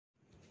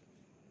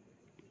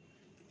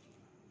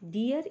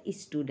Dear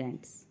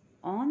students,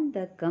 on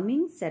the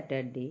coming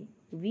Saturday,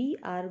 we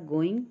are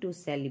going to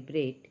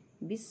celebrate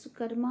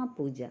Vishwakarma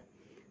Puja,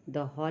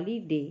 the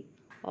holiday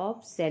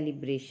of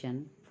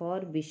celebration for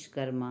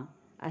Vishwakarma,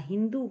 a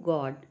Hindu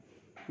god,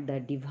 the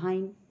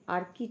divine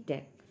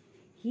architect.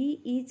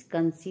 He is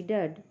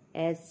considered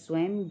as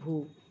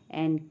Swambhu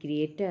and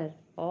creator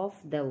of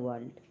the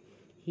world.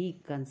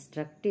 He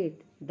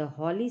constructed the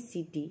holy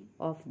city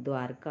of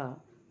Dwarka,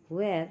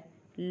 where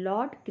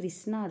Lord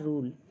Krishna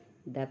ruled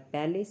the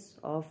palace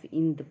of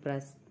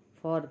Indraprastha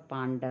for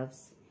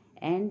Pandavas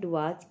and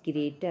was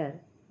creator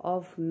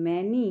of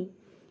many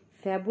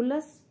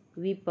fabulous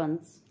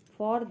weapons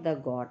for the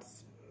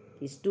gods.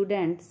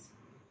 Students,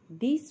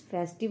 this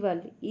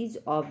festival is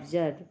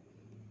observed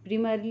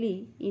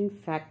primarily in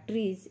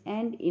factories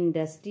and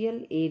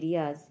industrial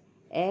areas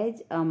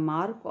as a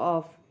mark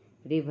of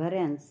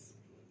reverence.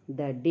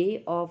 The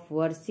day of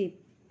worship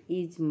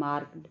is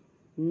marked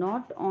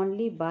not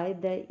only by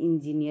the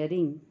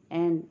engineering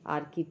and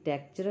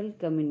architectural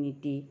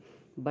community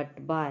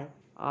but by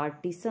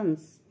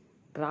artisans,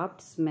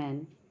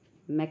 craftsmen,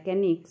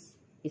 mechanics,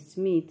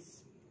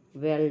 smiths,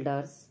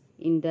 welders,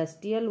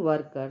 industrial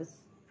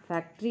workers,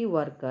 factory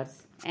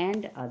workers,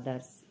 and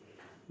others.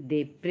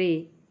 They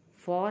pray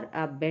for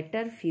a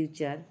better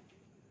future,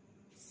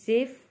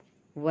 safe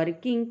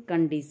working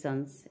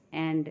conditions,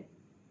 and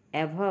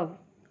above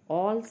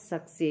all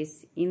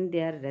success in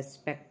their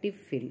respective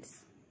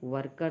fields.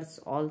 Workers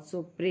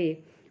also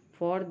pray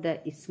for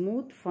the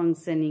smooth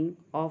functioning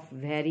of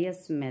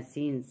various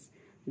machines.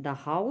 The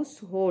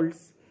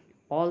households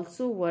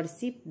also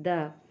worship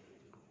the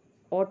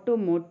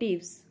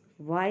automotives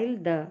while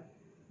the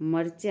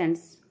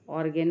merchants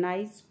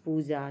organize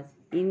pujas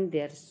in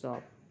their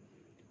shop.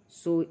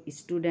 So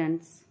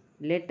students,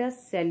 let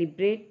us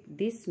celebrate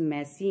this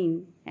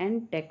machine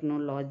and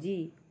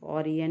technology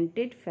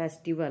oriented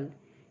festival,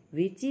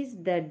 which is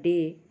the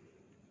day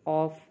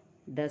of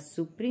the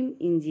Supreme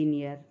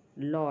Engineer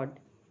Lord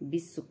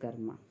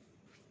Vishwakarma.